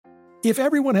If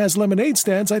everyone has lemonade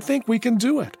stands, I think we can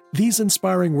do it. These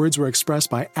inspiring words were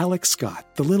expressed by Alex Scott,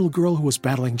 the little girl who was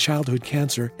battling childhood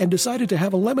cancer and decided to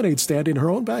have a lemonade stand in her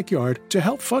own backyard to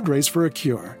help fundraise for a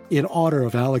cure. In honor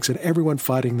of Alex and everyone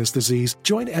fighting this disease,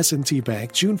 join S&T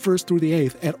Bank June 1st through the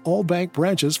 8th at all bank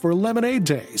branches for Lemonade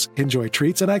Days. Enjoy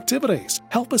treats and activities.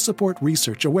 Help us support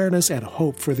research, awareness, and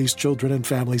hope for these children and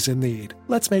families in need.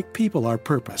 Let's make people our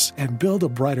purpose and build a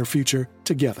brighter future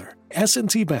together.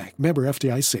 S&T Bank, member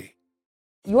FDIC.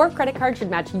 Your credit card should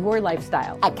match your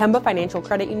lifestyle. At Kemba Financial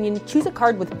Credit Union, choose a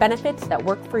card with benefits that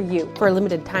work for you. For a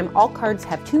limited time, all cards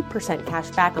have 2%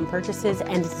 cash back on purchases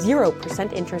and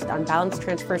 0% interest on balance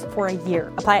transfers for a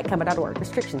year. Apply at Kemba.org.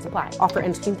 Restrictions apply. Offer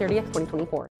ends June 30th,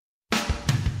 2024.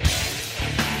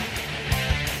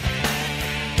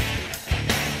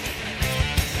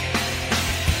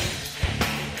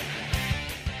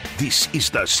 This is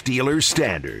the Steelers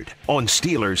Standard on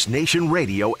Steelers Nation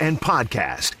Radio and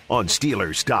podcast on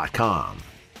Steelers.com.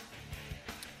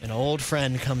 An old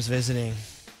friend comes visiting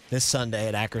this Sunday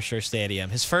at Acrisure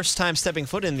Stadium. His first time stepping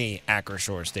foot in the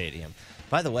Acrisure Stadium.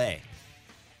 By the way,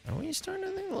 are we starting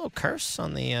to think a little curse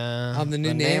on the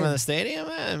new name of the stadium?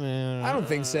 I don't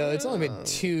think so. It's only been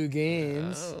 2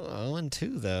 games.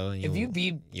 0-2 though. If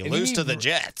you lose to the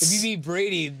Jets. If you beat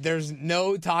Brady, there's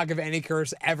no talk of any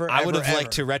curse ever. I would have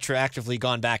liked to retroactively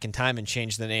gone back in time and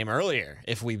changed the name earlier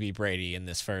if we beat Brady in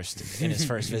his first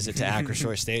visit to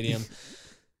Acrisure Stadium.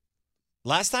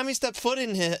 Last time he stepped foot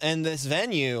in this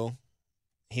venue,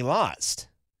 he lost.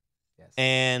 Yes.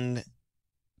 And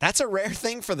that's a rare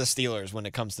thing for the Steelers when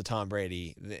it comes to Tom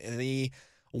Brady. The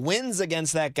wins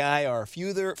against that guy are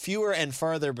fewer and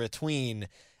farther between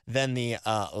than the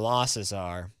losses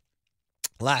are.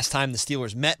 Last time the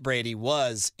Steelers met Brady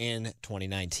was in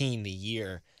 2019, the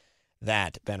year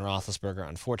that Ben Roethlisberger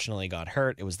unfortunately got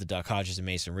hurt. It was the Duck Hodges and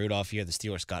Mason Rudolph year. The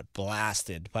Steelers got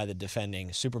blasted by the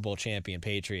defending Super Bowl champion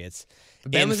Patriots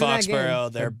in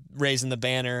Foxborough. They're raising the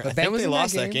banner. I think they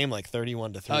lost that game like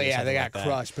 31-3. Oh yeah, they got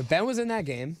crushed. But Ben was in that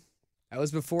game. That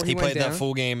was before he went played down. that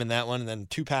full game in that one, and then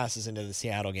 2 passes into the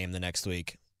Seattle game the next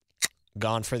week.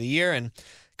 Gone for the year, and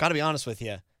got to be honest with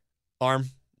you, arm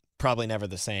probably never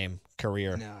the same.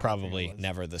 Career probably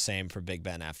never the same for Big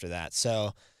Ben after that.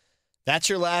 So that's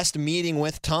your last meeting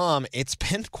with Tom. It's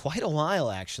been quite a while,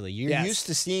 actually. You're used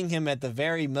to seeing him at the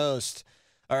very most,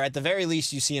 or at the very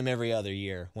least, you see him every other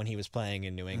year when he was playing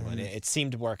in New England. Mm-hmm. It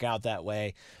seemed to work out that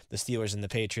way. The Steelers and the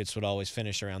Patriots would always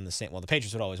finish around the same. Well, the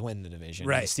Patriots would always win the division.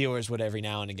 Right. The Steelers would every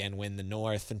now and again win the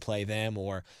North and play them,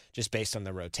 or just based on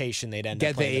the rotation, they'd end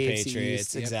up playing the Patriots.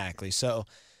 East, yep. Exactly. So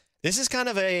this is kind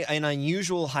of an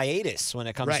unusual hiatus when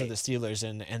it comes to the Steelers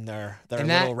and their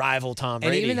little rival Tom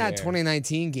Brady. And even that here.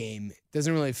 2019 game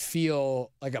doesn't really feel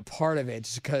like a part of it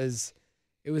just because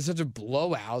it was such a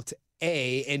blowout,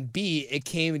 A, and B, it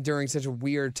came during such a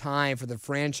weird time for the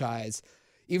franchise.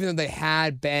 Even though they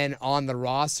had Ben on the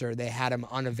roster, they had him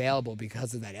unavailable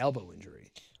because of that elbow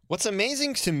injury. What's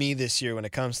amazing to me this year when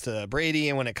it comes to Brady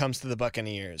and when it comes to the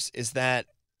Buccaneers is that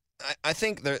I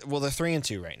think they're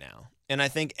 3-2 right now. And I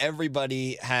think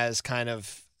everybody has kind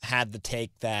of had the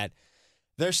take that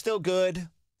they're still good.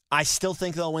 I still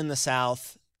think they'll win the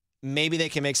South. Maybe they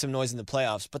can make some noise in the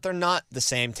playoffs, but they're not the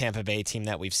same Tampa Bay team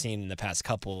that we've seen in the past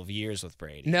couple of years with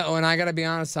Brady. No, and I got to be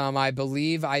honest, Tom, I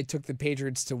believe I took the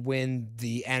Patriots to win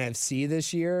the NFC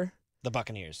this year. The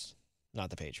Buccaneers, not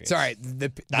the Patriots. Sorry,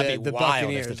 That'd be the wild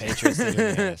Buccaneers. if the Patriots did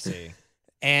win the NFC.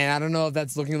 And I don't know if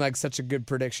that's looking like such a good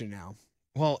prediction now.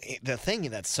 Well, the thing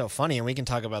that's so funny, and we can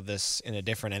talk about this in a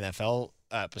different NFL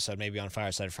episode, maybe on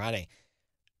Fireside Friday,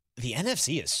 the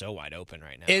NFC is so wide open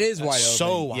right now. It is wide open.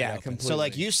 So wide open. Completely. So,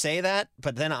 like, you say that,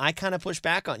 but then I kind of push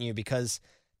back on you because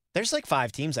there's like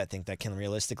 5 teams I think that can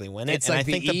realistically win it, and I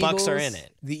think the Bucs are in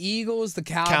it. The Eagles, the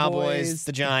Cowboys,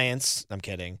 the Giants. I'm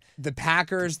kidding. The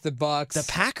Packers, the Bucs.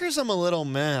 The Packers I'm a little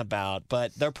meh about,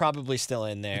 but they're probably still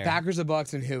in there. The Packers, the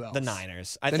Bucs, and who else? The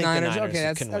Niners. I think the Niners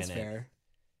can win that's it. fair.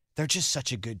 They're just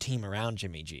such a good team around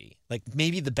Jimmy G. Like,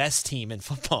 maybe the best team in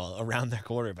football around their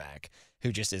quarterback,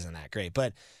 who just isn't that great.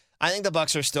 But I think the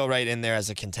Bucs are still right in there as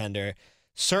a contender.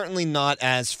 Certainly not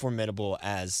as formidable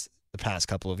as the past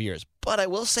couple of years. But I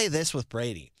will say this with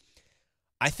Brady.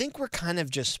 I think we're kind of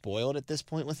just spoiled at this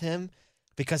point with him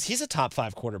because he's a top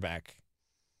 5 quarterback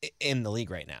in the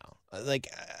league right now. Like,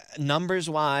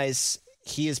 numbers-wise,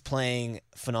 he is playing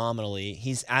phenomenally.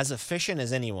 He's as efficient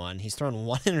as anyone. He's thrown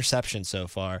 1 interception so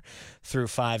far through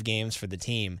 5 games for the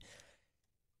team.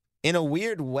 In a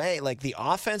weird way, like, the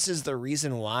offense is the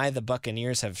reason why the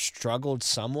Buccaneers have struggled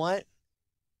somewhat.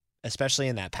 especially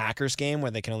in that Packers game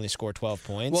where they can only score 12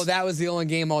 points. Well, that was the only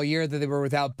game all year that they were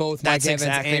without both Mike That's Evans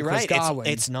exactly and Chris right. Godwin.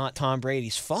 It's not Tom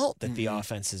Brady's fault that the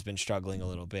offense has been struggling a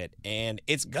little bit, and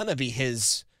it's gonna be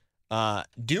his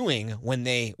doing when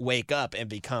they wake up and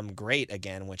become great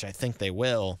again, which I think they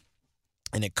will.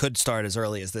 And it could start as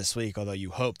early as this week, although you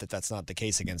hope that that's not the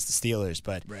case against the Steelers.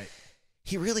 But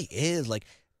he really is. Like,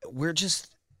 we're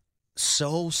just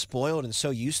so spoiled and so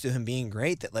used to him being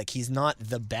great that, like, he's not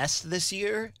the best this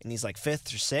year, and he's, like,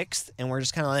 5th or 6th, and we're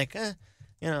just kind of like,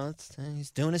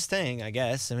 he's doing his thing, I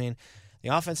guess. I mean, the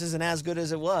offense isn't as good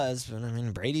as it was, but, I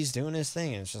mean, Brady's doing his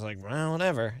thing, and it's just like, well,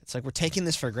 whatever. It's like we're taking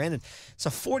this for granted. It's a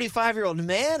 45-year-old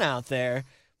man out there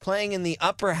playing in the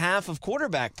upper half of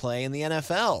quarterback play in the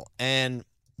NFL. And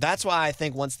that's why I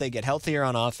think once they get healthier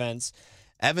on offense,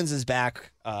 Evans is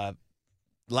back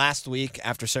last week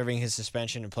after serving his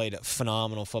suspension and played a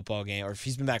phenomenal football game. Or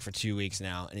he's been back for 2 weeks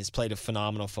now, and he's played a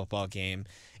phenomenal football game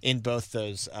in both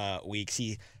those weeks.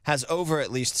 He has over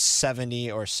at least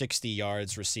 70 or 60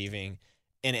 yards receiving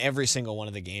in every single one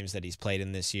of the games that he's played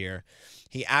in this year.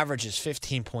 He averages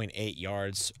 15.8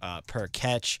 yards per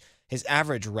catch. His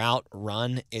average route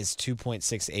run is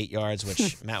 2.68 yards,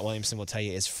 which Matt Williamson will tell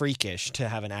you is freakish to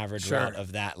have an average route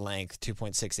of that length,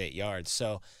 2.68 yards.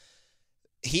 So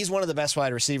he's one of the best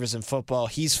wide receivers in football.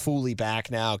 He's fully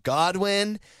back now.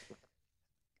 Godwin,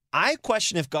 I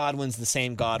question if Godwin's the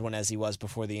same Godwin as he was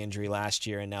before the injury last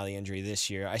year and now the injury this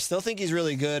year. I still think he's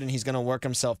really good and he's going to work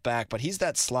himself back, but he's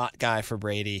that slot guy for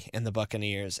Brady and the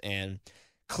Buccaneers, and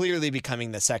clearly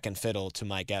becoming the second fiddle to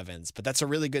Mike Evans. But that's a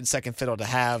really good second fiddle to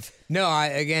have. No,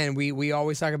 we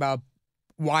always talk about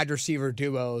wide receiver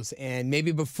duos, and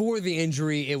maybe before the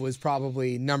injury, it was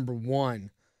probably number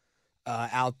one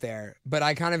out there. But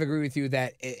I kind of agree with you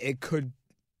that it could,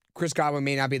 Chris Godwin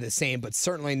may not be the same, but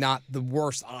certainly not the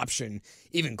worst option,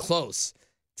 even close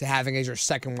to having as your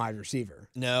second wide receiver.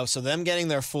 No, so them getting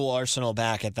their full arsenal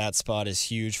back at that spot is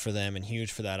huge for them and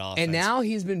huge for that offense. And now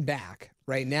he's been back.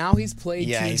 Right now he's played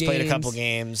 2 games. Yeah, he's played a couple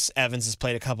games. Evans has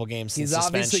played a couple games since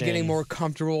suspension. He's obviously getting more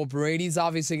comfortable. Brady's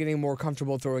obviously getting more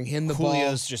comfortable throwing him the ball.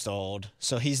 Julio's just old,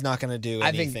 so he's not going to do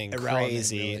anything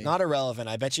crazy. Really. Not irrelevant.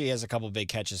 I bet you he has a couple big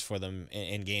catches for them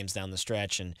in games down the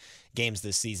stretch and games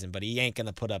this season, but he ain't going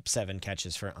to put up 7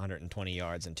 catches for 120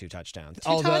 yards and 2 touchdowns.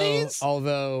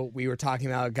 Although we were talking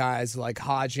about guys like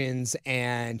Hodgins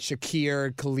and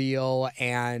Shakir, Khalil,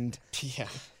 and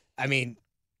I mean,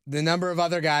 the number of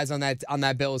other guys on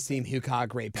that Bills team who caught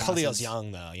great passes. Khalil's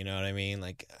young, though. You know what I mean?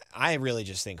 Like, I really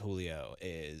just think Julio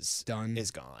is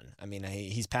gone. I mean,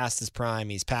 he's past his prime.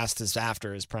 He's past his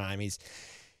after his prime. He's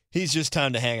just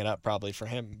time to hang it up probably for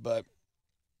him. But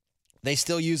they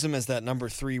still use him as that number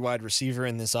 3 wide receiver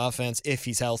in this offense if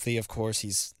he's healthy. Of course,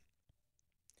 he's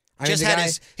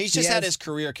had his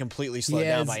career completely slowed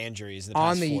down by injuries the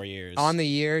past 4 years. On the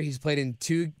year, he's played in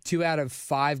two out of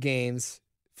 5 games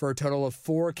for a total of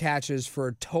 4 catches for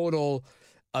a total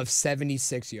of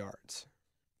 76 yards.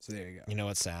 So there you go. You know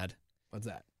what's sad? What's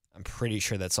that? I'm pretty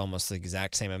sure that's almost the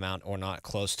exact same amount or not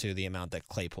close to the amount that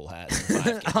Claypool has in 5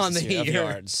 games on the year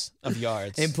year. of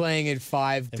yards. And playing in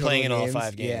 5 and playing in all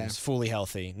 5 games, yeah. fully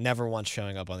healthy, never once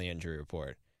showing up on the injury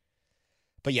report.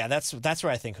 But yeah, that's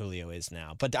where I think Julio is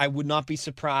now. But I would not be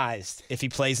surprised if he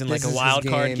plays in like a wild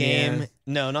card game. Yeah.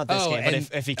 No, not this game. But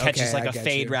if he catches like a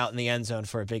fade route in the end zone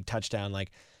for a big touchdown, like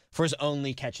for his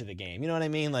only catch of the game. You know what I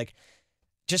mean? Like,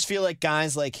 just feel like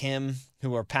guys like him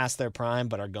who are past their prime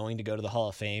but are going to go to the Hall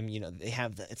of Fame, you know, they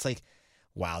have it's like,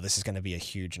 wow, this is going to be a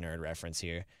huge nerd reference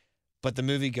here. But the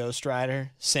movie Ghost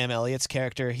Rider, Sam Elliott's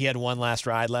character, he had one last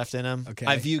ride left in him. Okay.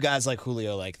 I view guys like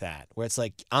Julio like that, where it's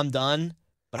like, I'm done,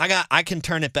 but I can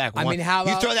turn it back. You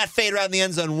throw that fade route in the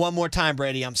end zone one more time,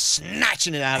 Brady, I'm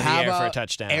snatching it out of the air for a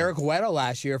touchdown. Eric Weddle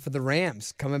last year for the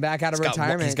Rams, coming back out of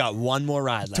retirement. He's got one more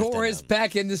ride left. Tore his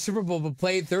back in the Super Bowl, but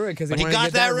played through it because he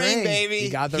got that ring, baby. He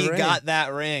got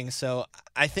that ring. So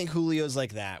I think Julio's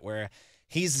like that, where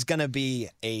he's going to be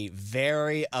a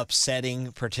very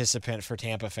upsetting participant for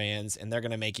Tampa fans, and they're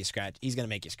going to make you scratch. He's going to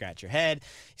make you scratch your head.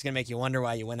 He's going to make you wonder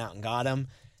why you went out and got him.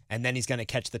 And then he's going to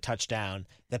catch the touchdown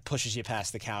that pushes you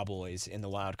past the Cowboys in the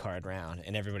wild card round.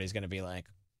 And everybody's going to be like,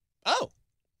 oh,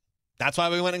 that's why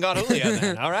we went and got Julio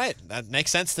then. All right. That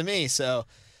makes sense to me. So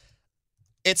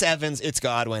it's Evans, it's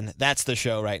Godwin. That's the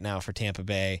show right now for Tampa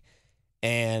Bay.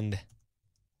 And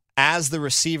as the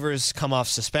receivers come off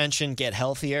suspension, get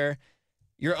healthier,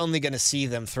 you're only going to see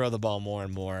them throw the ball more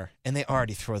and more. And they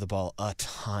already throw the ball a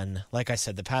ton. Like I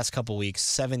said, the past couple weeks,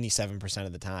 77%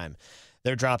 of the time,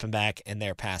 they're dropping back and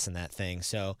they're passing that thing.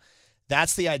 So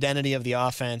that's the identity of the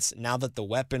offense. Now that the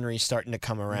weaponry's starting to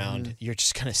come around, you're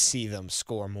just going to see them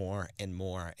score more and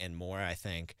more and more, I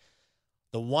think.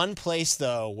 The one place,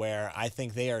 though, where I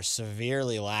think they are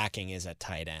severely lacking is at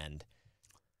tight end.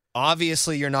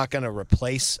 Obviously, you're not going to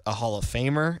replace a Hall of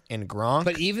Famer in Gronk.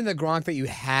 But even the Gronk that you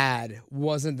had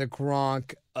wasn't the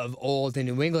Gronk of old in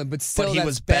New England, but still he that's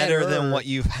was better than what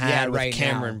you've had with right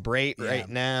Cameron now. Brate right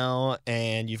now,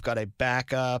 and you've got a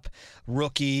backup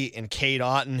rookie in Cade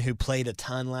Otton who played a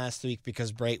ton last week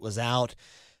because Brate was out.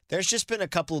 There's just been a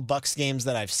couple of Bucs games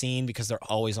that I've seen because they're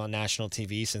always on national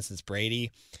TV since it's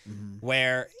Brady,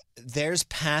 where there's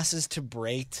passes to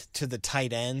Brate to the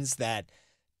tight ends that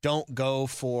don't go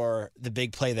for the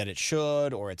big play that it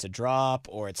should, or it's a drop,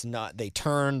 or it's not. They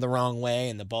turn the wrong way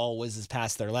and the ball whizzes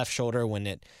past their left shoulder when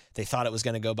they thought it was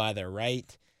going to go by their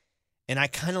right. And I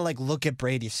kind of like look at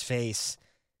Brady's face,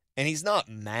 and he's not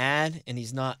mad, and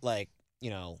he's not like,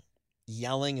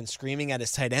 yelling and screaming at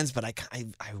his tight ends, but I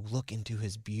look into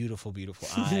his beautiful, beautiful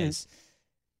eyes,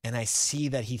 and I see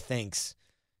that he thinks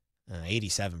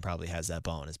 87 probably has that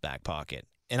ball in his back pocket.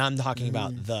 And I'm talking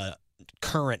about the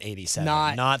current 87,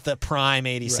 not the prime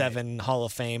 87 right. Hall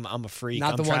of Fame. I'm a freak.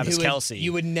 Not I'm the Travis one Kelce.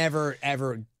 You would never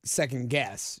ever second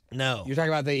guess. No, you're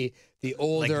talking about the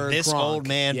older like this Gronk. Old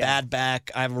man, bad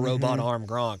back. I have a robot arm.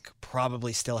 Gronk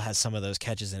probably still has some of those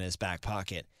catches in his back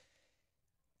pocket.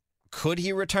 Could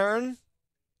he return?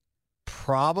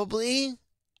 Probably.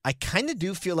 I kind of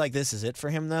do feel like this is it for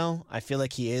him, though. I feel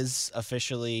like he is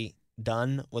officially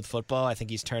done with football. I think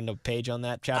he's turned a page on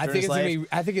that chapter in his life.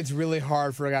 I think it's really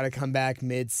hard for a guy to come back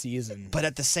mid-season. But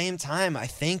at the same time, I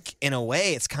think in a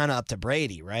way it's kind of up to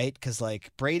Brady, right? Because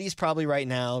Brady's probably right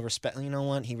now, you know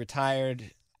what? He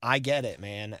retired. I get it,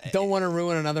 man. Don't want to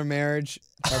ruin another marriage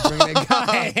by bringing a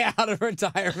guy out of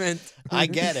retirement. I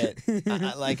get it.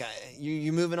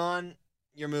 You moving on,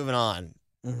 you're moving on.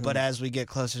 Mm-hmm. But as we get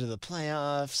closer to the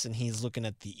playoffs and he's looking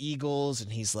at the Eagles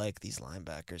and he's like, these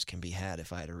linebackers can be had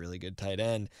if I had a really good tight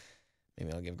end.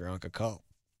 Maybe I'll give Gronk a call.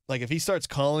 Like if he starts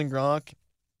calling Gronk,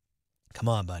 come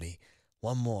on, buddy.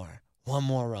 One more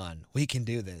run. We can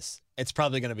do this. It's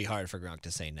probably going to be hard for Gronk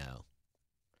to say no.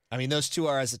 I mean, those two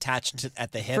are as attached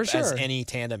at the hip as any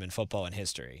tandem in football in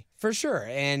history. For sure.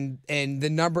 And the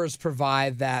numbers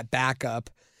provide that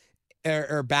backup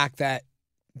or back that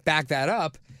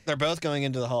up. They're both going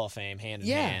into the Hall of Fame hand in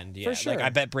hand. Yeah, for sure. Like I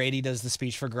bet Brady does the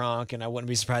speech for Gronk, and I wouldn't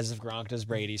be surprised if Gronk does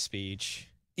Brady's speech.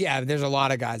 Yeah, there's a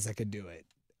lot of guys that could do it.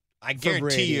 I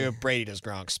guarantee you Brady does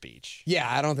Gronk's speech.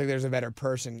 Yeah, I don't think there's a better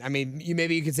person. I mean,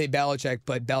 maybe you could say Belichick,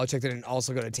 but Belichick didn't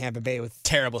also go to Tampa Bay with...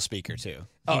 Terrible speaker, too.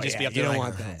 He'd just be up there, you don't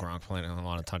want that. Gronk played a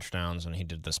lot of touchdowns, and he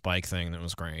did the spike thing that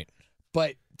was great.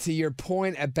 But to your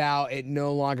point about it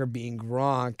no longer being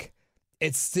Gronk...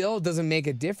 It still doesn't make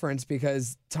a difference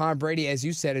because Tom Brady, as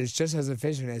you said, is just as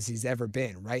efficient as he's ever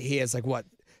been, right? He has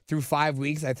through 5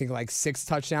 weeks, I think 6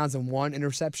 touchdowns and 1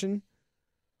 interception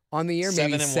on the year.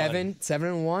 Maybe 7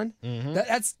 and 1. Mm-hmm.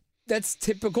 That's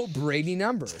typical Brady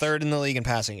numbers. Third in the league in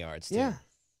passing yards, too. Yeah.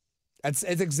 It's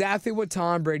exactly what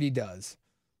Tom Brady does.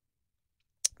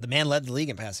 The man led the league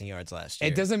in passing yards last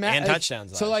year. It doesn't matter. And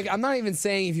touchdowns last year. I'm not even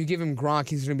saying if you give him Gronk,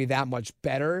 he's going to be that much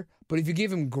better. But if you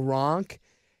give him Gronk...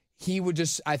 he would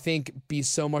just, I think, be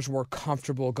so much more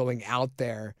comfortable going out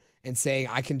there and saying,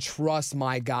 I can trust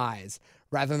my guys,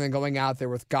 rather than going out there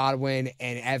with Godwin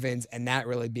and Evans and that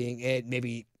really being it.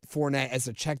 Maybe Fournette as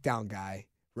a check down guy,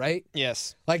 right?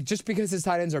 Yes. Just because his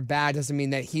tight ends are bad doesn't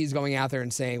mean that he's going out there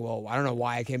and saying, well, I don't know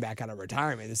why I came back out of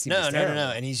retirement. This seems terrible.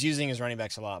 No. And he's using his running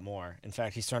backs a lot more. In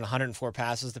fact, he's thrown 104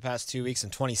 passes the past 2 weeks,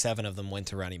 and 27 of them went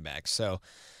to running backs. So...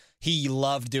 he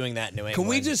loved doing that in New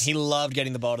England. He loved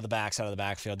getting the ball to the backs out of the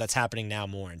backfield. That's happening now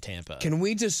more in Tampa. Can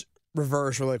we just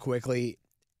reverse really quickly?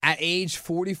 At age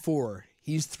 44,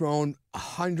 he's thrown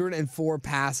 104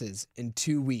 passes in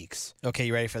 2 weeks. Okay,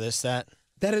 you ready for this stat?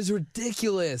 That is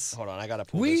ridiculous. Hold on, I got to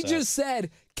pull this up. We just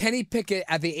said Kenny Pickett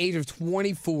at the age of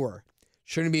 24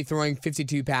 shouldn't be throwing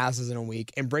 52 passes in a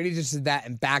week, and Brady just did that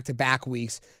in back-to-back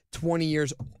weeks, 20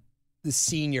 years the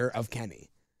senior of Kenny.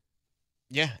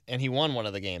 Yeah, and he won one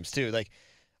of the games, too.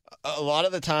 A lot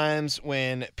of the times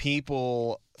when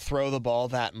people throw the ball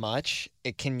that much,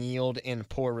 it can yield in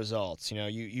poor results.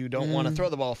 You don't want to throw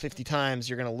the ball 50 times,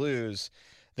 you're going to lose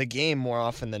the game more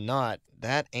often than not.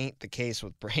 That ain't the case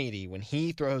with Brady. When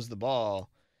he throws the ball,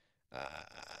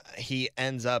 he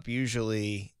ends up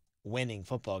usually winning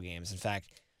football games. In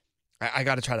fact, I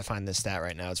got to try to find this stat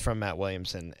right now. It's from Matt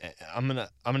Williamson. I'm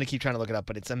gonna keep trying to look it up,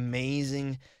 but it's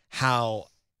amazing how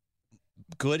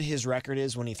good his record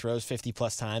is when he throws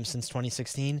 50-plus times since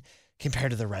 2016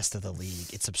 compared to the rest of the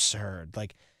league. It's absurd.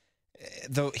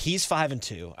 Though he's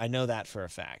 5-2, I know that for a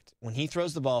fact. When he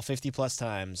throws the ball 50-plus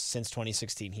times since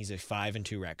 2016, he's a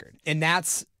 5-2 record. And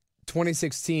that's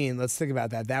 2016, let's think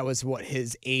about that. That was what,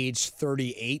 his age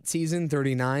 38 season,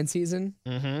 39 season?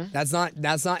 Mm-hmm. That's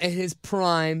not in his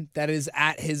prime. That is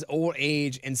at his old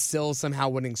age and still somehow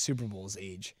winning Super Bowls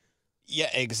age. Yeah,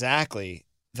 exactly.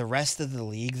 The rest of the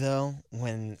league, though,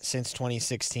 since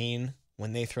 2016,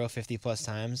 when they throw 50-plus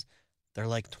times, they're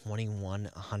like 21,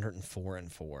 104,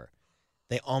 and 4.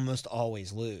 They almost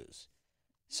always lose.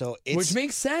 So Which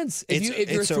makes sense. If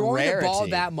you're throwing the ball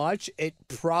that much, it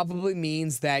probably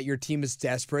means that your team is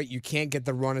desperate. You can't get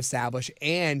the run established,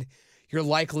 and you're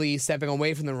likely stepping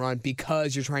away from the run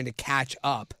because you're trying to catch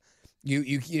up.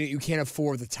 You can't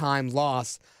afford the time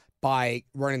lost by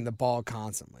running the ball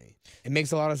constantly. It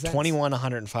makes a lot of sense. 21,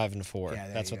 105, and 4. Yeah,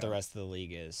 That's what the rest of the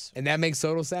league is. And that makes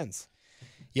total sense.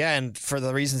 Yeah, and for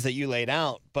the reasons that you laid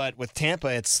out. But with Tampa,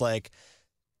 it's like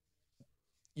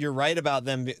you're right about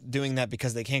them doing that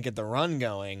because they can't get the run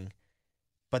going,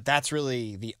 but that's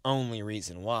really the only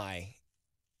reason why.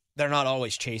 They're not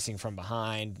always chasing from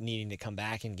behind, needing to come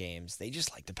back in games. They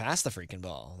just like to pass the freaking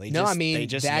ball. They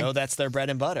just know that's their bread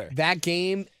and butter. That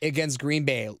game against Green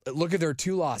Bay, look at their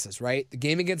 2 losses, right? The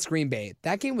game against Green Bay,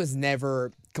 that game was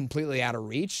never completely out of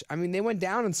reach. I mean, they went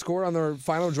down and scored on their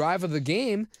final drive of the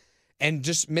game and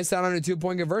just missed out on a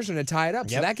 2-point conversion to tie it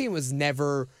up. Yep. So that game was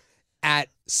never at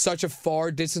such a far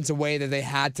distance away that they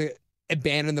had to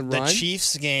abandon the run. The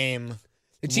Chiefs game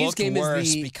looked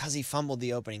worse because he fumbled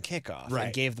the opening kickoff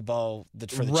and gave the ball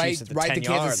for the Chiefs at the 10-yard right to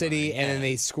Kansas City, line. And then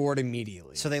they scored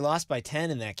immediately. So they lost by 10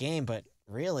 in that game, but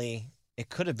really, it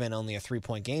could have been only a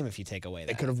 3-point game if you take away that.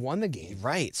 They could have won the game.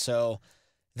 Right. So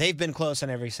they've been close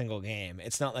in every single game.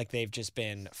 It's not like they've just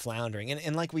been floundering.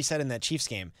 And like we said in that Chiefs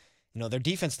game, their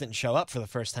defense didn't show up for the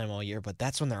first time all year, but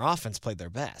that's when their offense played their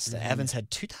best. Mm-hmm. Evans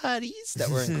had 2 tutties that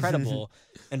were incredible,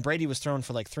 and Brady was throwing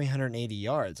for like 380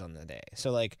 yards on the day.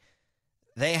 So,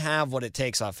 they have what it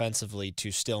takes offensively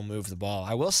to still move the ball.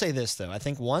 I will say this, though. I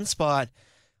think one spot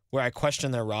where I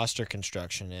question their roster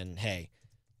construction, and, hey,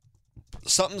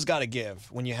 something's got to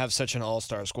give when you have such an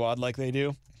all-star squad like they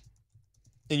do,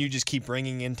 and you just keep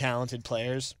bringing in talented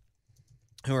players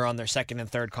who are on their second and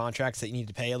third contracts that you need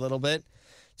to pay a little bit.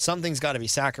 Something's got to be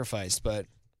sacrificed, but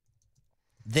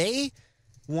they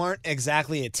weren't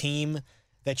exactly a team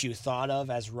that you thought of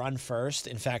as run first.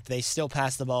 In fact, they still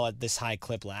passed the ball at this high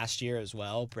clip last year as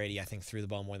well. Brady, I think, threw the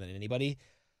ball more than anybody.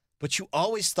 But you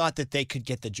always thought that they could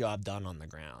get the job done on the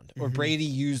ground, or Brady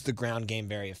used the ground game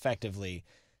very effectively.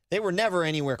 They were never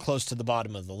anywhere close to the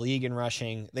bottom of the league in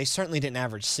rushing. They certainly didn't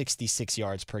average 66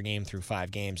 yards per game through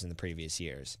 5 games in the previous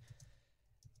years.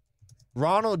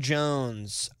 Ronald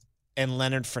Jones and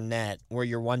Leonard Fournette were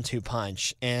your 1-2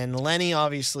 punch. And Lenny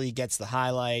obviously gets the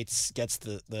highlights, gets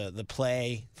the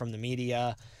play from the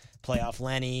media. Playoff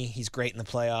Lenny, he's great in the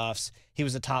playoffs. He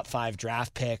was a top 5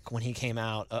 draft pick when he came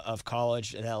out of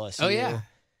college at LSU. Oh, yeah.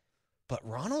 But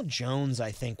Ronald Jones,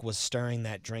 I think, was stirring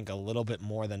that drink a little bit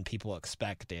more than people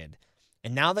expected.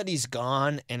 And now that he's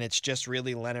gone and it's just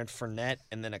really Leonard Fournette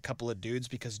and then a couple of dudes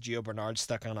because Gio Bernard's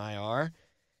stuck on IR.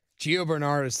 Gio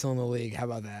Bernard is still in the league. How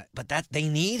about that? But they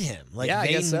need him.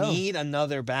 They need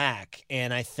another back.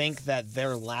 And I think that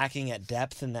they're lacking at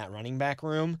depth in that running back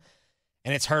room.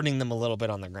 And it's hurting them a little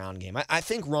bit on the ground game. I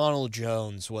think Ronald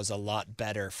Jones was a lot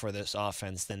better for this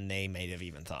offense than they may have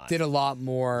even thought. Did a lot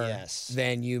more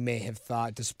than you may have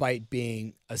thought, despite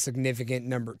being a significant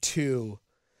number 2,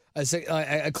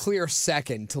 a clear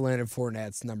second to Leonard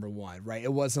Fournette's number 1, right?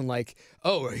 It wasn't like,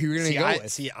 who are you going to go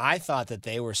with? I thought that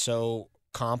they were so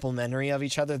complimentary of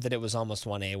each other that it was almost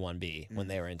 1A, 1B when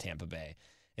they were in Tampa Bay.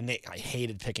 And I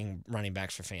hated picking running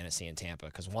backs for fantasy in Tampa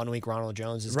because one week Ronald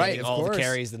Jones is getting all the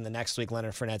carries, then the next week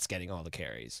Leonard Fournette's getting all the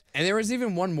carries. And there was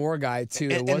even one more guy, too.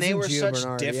 And they were such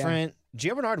different.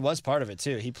 Yeah. Gio Bernard was part of it,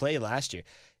 too. He played last year.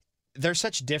 They're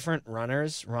such different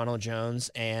runners, Ronald Jones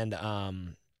and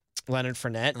Leonard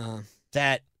Fournette,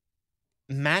 that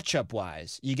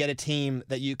matchup-wise, you get a team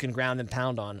that you can ground and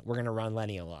pound on. We're going to run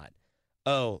Lenny a lot.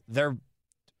 Oh, they're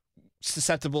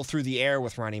susceptible through the air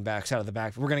with running backs out of the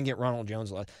back. We're going to get Ronald Jones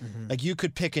a lot. Mm-hmm. You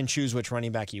could pick and choose which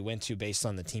running back you went to based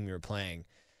on the team you were playing.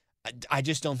 I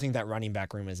just don't think that running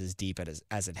back room is as deep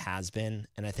as it has been,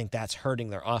 and I think that's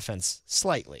hurting their offense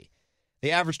slightly.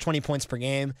 They average 20 points per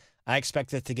game. I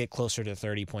expect it to get closer to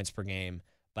 30 points per game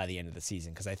by the end of the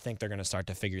season because I think they're going to start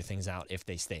to figure things out if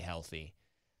they stay healthy.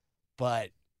 But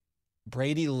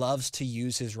Brady loves to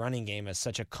use his running game as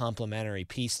such a complementary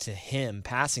piece to him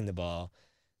passing the ball.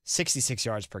 66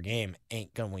 yards per game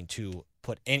ain't going to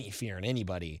put any fear in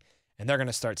anybody, and they're going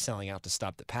to start selling out to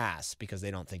stop the pass because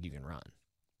they don't think you can run.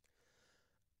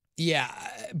 Yeah,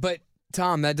 but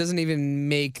Tom, that doesn't even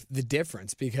make the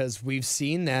difference because we've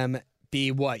seen them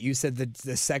be what? You said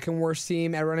the second worst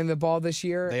team at running the ball this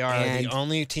year? They are. And, the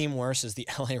only team worse is the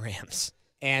LA Rams.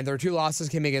 And their 2 losses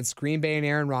came against Green Bay and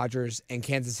Aaron Rodgers and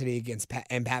Kansas City against Pat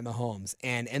Mahomes.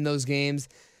 And in those games,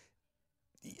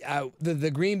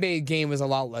 the Green Bay game was a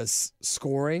lot less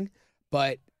scoring,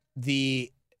 but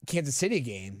the Kansas City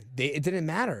game, it didn't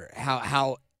matter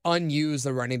how unused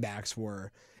the running backs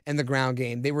were in the ground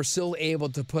game. They were still able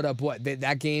to put up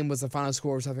that game was the final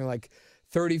score of something like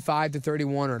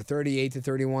 35-31 or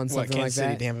 38-31, something like that. Kansas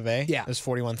City, Tampa Bay? Yeah. It was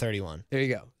 41-31. There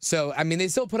you go. So, I mean, they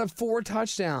still put up 4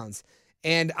 touchdowns.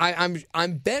 And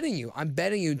I'm betting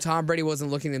you Tom Brady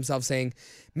wasn't looking at himself saying,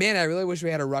 man, I really wish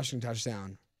we had a rushing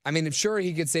touchdown. I mean, I'm sure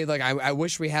he could say, like, I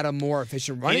wish we had a more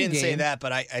efficient running game. He didn't say that,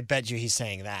 but I bet you he's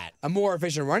saying that. A more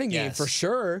efficient running game for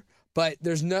sure. But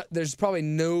there's probably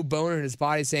no bone in his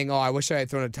body saying, oh, I wish I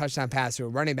had thrown a touchdown pass to a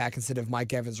running back instead of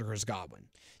Mike Evans or Chris Godwin.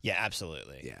 Yeah,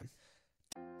 absolutely. Yeah.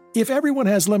 If everyone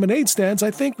has lemonade stands,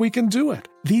 I think we can do it.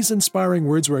 These inspiring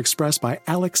words were expressed by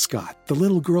Alex Scott, the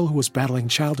little girl who was battling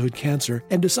childhood cancer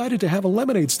and decided to have a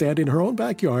lemonade stand in her own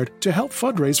backyard to help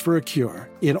fundraise for a cure.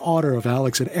 In honor of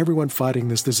Alex and everyone fighting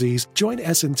this disease, join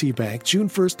S&T Bank June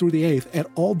 1st through the 8th at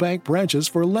all bank branches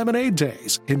for Lemonade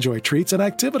Days. Enjoy treats and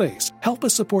activities. Help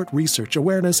us support research,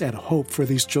 awareness, and hope for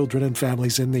these children and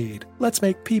families in need. Let's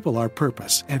make people our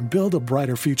purpose and build a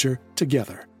brighter future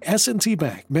together. S&T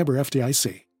Bank, member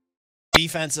FDIC.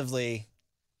 Defensively,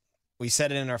 we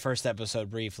said it in our first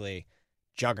episode briefly,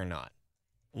 juggernaut.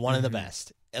 One of the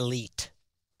best. Elite.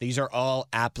 These are all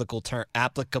applicable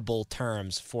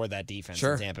terms for that defense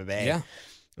in Tampa Bay. Yeah.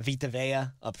 Vita Vea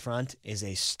up front is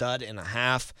a stud and a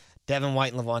half. Devin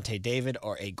White and Levante David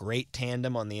are a great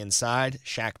tandem on the inside.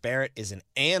 Shaq Barrett is an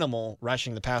animal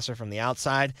rushing the passer from the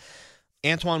outside.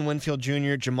 Antoine Winfield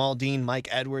Jr., Jamal Dean, Mike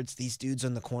Edwards, these dudes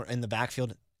in the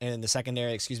backfield and in the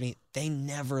secondary, they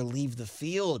never leave the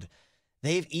field.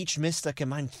 They've each missed a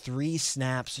combined 3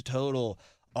 snaps total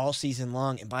all season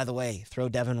long. And by the way, throw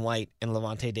Devin White and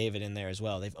Levante David in there as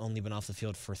well. They've only been off the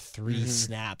field for 3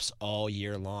 snaps all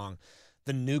year long.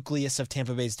 The nucleus of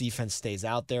Tampa Bay's defense stays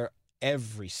out there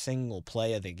every single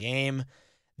play of the game.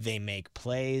 They make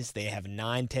plays. They have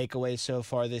 9 takeaways so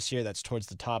far this year. That's towards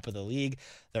the top of the league.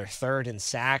 They're third in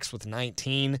sacks with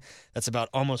 19. That's about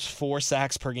almost 4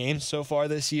 sacks per game so far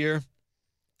this year.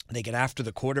 They get after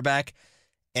the quarterback.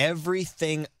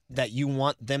 Everything that you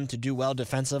want them to do well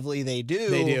defensively, they do.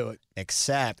 They do it.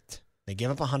 Except they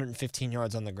give up 115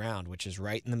 yards on the ground, which is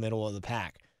right in the middle of the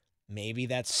pack. Maybe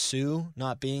that's Sue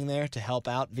not being there to help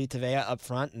out Vita Vea up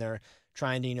front, and they're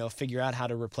trying to, figure out how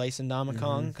to replace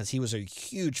Ndamukong because he was a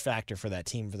huge factor for that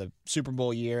team for the Super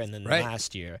Bowl year and then the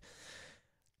last year.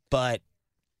 But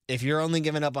if you're only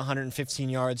giving up 115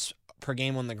 yards per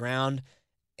game on the ground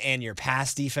and your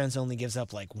pass defense only gives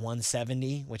up like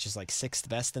 170, which is like 6th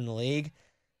best in the league,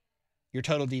 your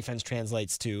total defense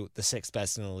translates to the 6th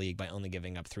best in the league by only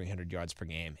giving up 300 yards per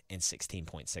game and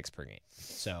 16.6 per game.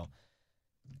 So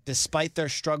despite their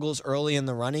struggles early in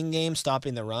the running game,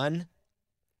 stopping the run,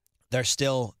 they're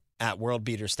still at world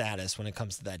beater status when it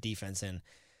comes to that defense. And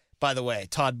by the way,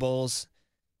 Todd Bowles,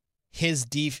 he's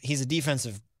a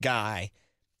defensive guy,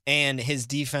 and his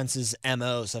defense's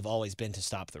MOs have always been to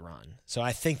stop the run. So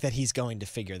I think that he's going to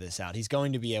figure this out. He's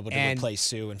going to be able to replace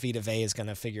Sue, and Vita Vea is going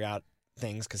to figure out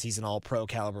things because he's an all-pro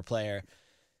caliber player.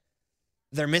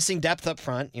 They're missing depth up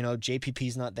front.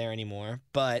 JPP's not there anymore,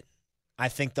 but I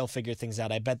think they'll figure things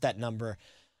out. I bet that number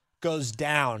goes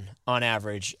down on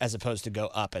average as opposed to go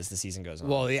up as the season goes on.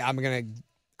 Well, yeah, I'm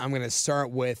gonna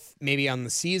start with maybe on the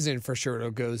season for sure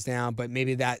it goes down, but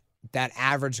maybe that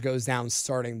average goes down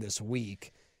starting this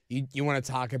week. You want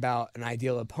to talk about an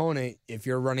ideal opponent if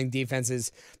you're running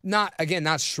defenses not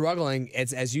struggling.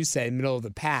 It's, as you said, middle of the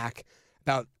pack,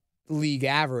 about league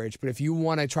average. But if you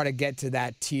want to try to get to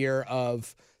that tier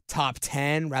of top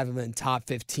 10 rather than top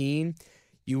 15.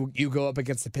 You go up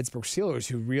against the Pittsburgh Steelers,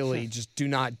 who really just do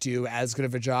not do as good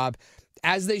of a job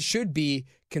as they should be,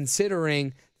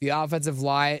 considering the offensive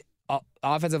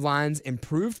line's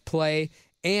improved play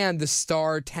and the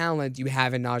star talent you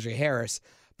have in Najee Harris.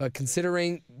 But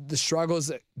considering the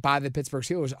struggles by the Pittsburgh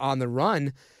Steelers on the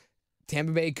run,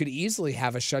 Tampa Bay could easily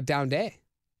have a shutdown day.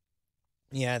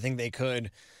 Yeah, I think they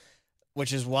could,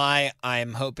 which is why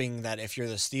I'm hoping that if you're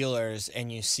the Steelers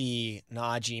and you see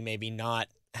Najee maybe not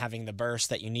having the burst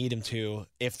that you need him to,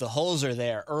 if the holes are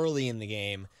there early in the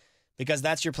game, because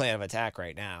that's your plan of attack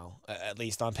right now, at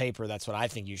least on paper, that's what I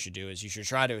think you should do, is you should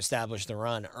try to establish the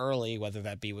run early, whether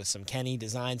that be with some Kenny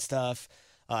design stuff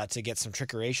to get some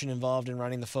trickeration involved in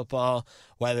running the football,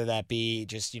 whether that be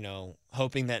just,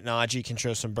 hoping that Najee can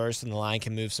show some burst and the line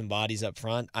can move some bodies up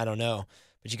front. I don't know.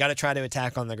 But you got to try to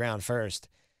attack on the ground first.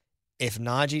 if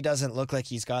Najee doesn't look like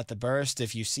he's got the burst,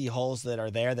 if you see holes that are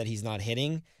there that he's not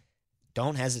hitting,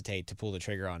 don't hesitate to pull the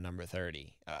trigger on number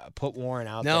 30. Put Warren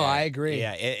out there. No, I agree.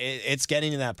 Yeah, it's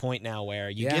getting to that point now where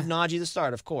you give Najee the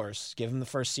start, of course. Give him the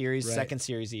first series, second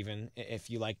series even, if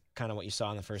you like kind of what you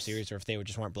saw in the first series or if they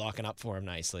just weren't blocking up for him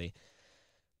nicely.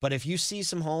 But if you see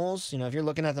some holes, if you're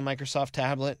looking at the Microsoft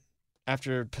tablet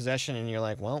after possession and you're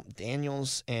like, well,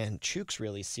 Daniels and Chooks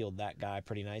really sealed that guy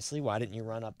pretty nicely. Why didn't you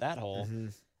run up that hole? Mm-hmm.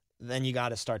 Then you got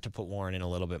to start to put Warren in a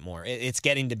little bit more. It's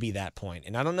getting to be that point.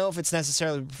 And I don't know if it's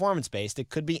necessarily performance-based. It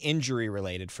could be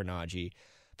injury-related for Najee.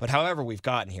 But however we've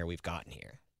gotten here, we've gotten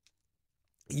here.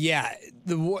 Yeah,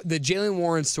 the Jaylen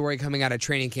Warren story coming out of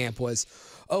training camp was,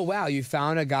 oh, wow, you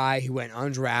found a guy who went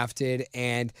undrafted,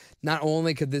 and not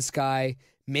only could this guy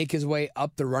make his way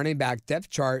up the running back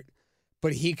depth chart,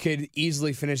 but he could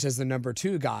easily finish as the number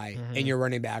 2 guy in your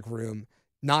running back room.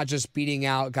 Not just beating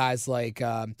out guys like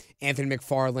Anthony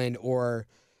McFarland or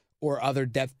other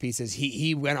depth pieces.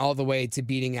 He went all the way to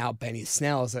beating out Benny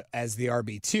Snell as the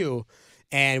RB2.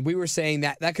 And we were saying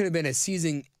that could have been a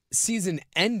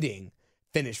season-ending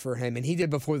finish for him, and he did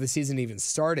before the season even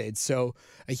started. So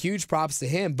a huge props to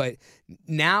him. But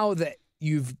now that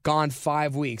you've gone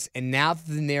 5 weeks, and now that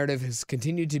the narrative has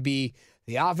continued to be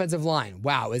the offensive line,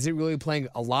 wow, is it really playing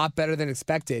a lot better than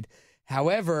expected?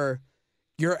 However,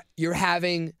 you're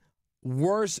having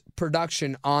worse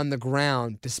production on the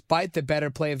ground despite the better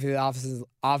play of the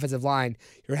offensive line.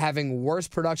 You're having worse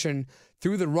production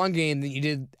through the run game than you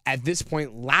did at this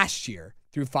point last year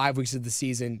through 5 weeks of the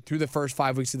season, through the first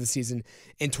 5 weeks of the season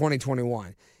in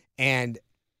 2021. And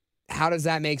how does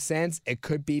that make sense? It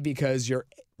could be because your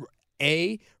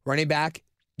running back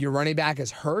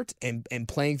is hurt and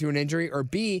playing through an injury, or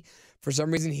B, for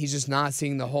some reason he's just not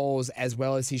seeing the holes as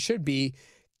well as he should be,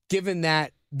 given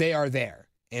that they are there.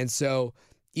 And so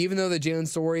even though the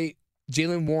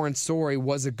Jaylen Warren story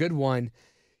was a good one,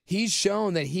 he's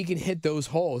shown that he can hit those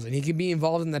holes and he can be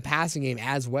involved in the passing game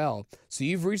as well. So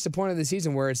you've reached the point of the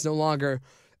season where it's no longer,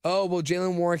 oh, well,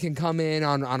 Jaylen Warren can come in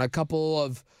on a couple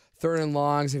of 3rd and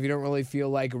longs if you don't really feel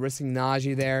like risking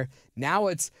Najee there. Now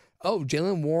it's, oh,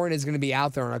 Jaylen Warren is going to be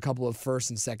out there on a couple of 1st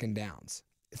and 2nd downs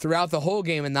throughout the whole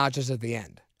game and not just at the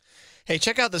end. Hey,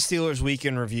 check out the Steelers Week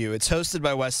in Review. It's hosted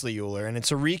by Wesley Euler, and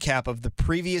it's a recap of the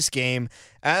previous game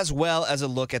as well as a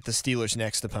look at the Steelers'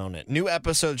 next opponent. New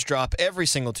episodes drop every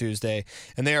single Tuesday,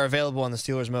 and they are available on the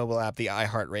Steelers mobile app, the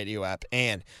iHeartRadio app,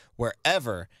 and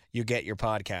wherever you get your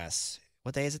podcasts.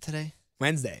 What day is it today?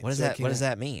 Wednesday. What does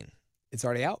that mean? It's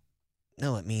already out.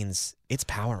 No, it means it's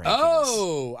power rankings.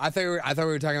 Oh, I thought we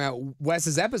were talking about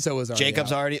Wes's episode was already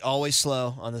Jacob's out. always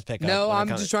slow on this pickup. No, I'm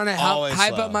just trying to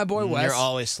hype up my boy Wes. You're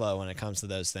always slow when it comes to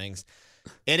those things.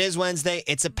 It is Wednesday.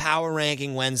 It's a power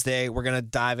ranking Wednesday. We're going to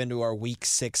dive into our Week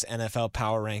 6 NFL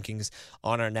power rankings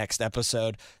on our next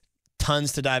episode.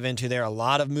 Tons to dive into there. A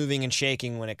lot of moving and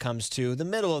shaking when it comes to the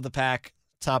middle of the pack.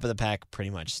 Top of the pack pretty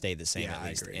much stayed the same, at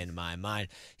least in my mind.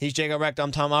 He's Jacob Recht.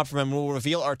 I'm Tom Opperman. We'll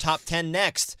reveal our top 10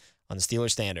 next on the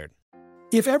Steelers Standard.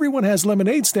 If everyone has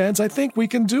lemonade stands, I think we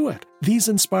can do it. These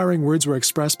inspiring words were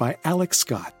expressed by Alex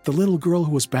Scott, the little girl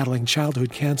who was battling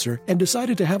childhood cancer and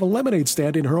decided to have a lemonade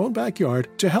stand in her own backyard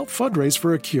to help fundraise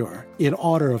for a cure. In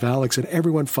honor of Alex and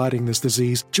everyone fighting this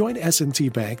disease, join S&T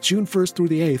Bank June 1st through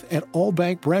the 8th at all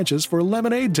bank branches for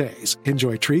Lemonade Days.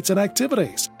 Enjoy treats and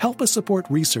activities. Help us support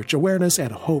research, awareness,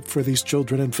 and hope for these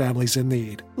children and families in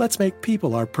need. Let's make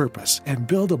people our purpose and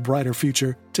build a brighter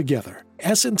future together.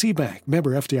 S&T Bank,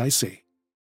 member FDIC.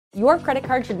 Your credit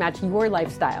card should match your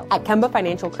lifestyle. At Kemba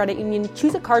Financial Credit Union,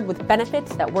 choose a card with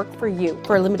benefits that work for you.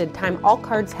 For a limited time, all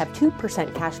cards have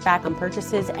 2% cash back on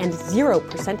purchases and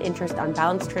 0% interest on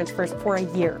balance transfers for a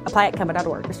year. Apply at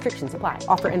Kemba.org. Restrictions apply.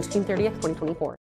 Offer ends June 30th, 2024.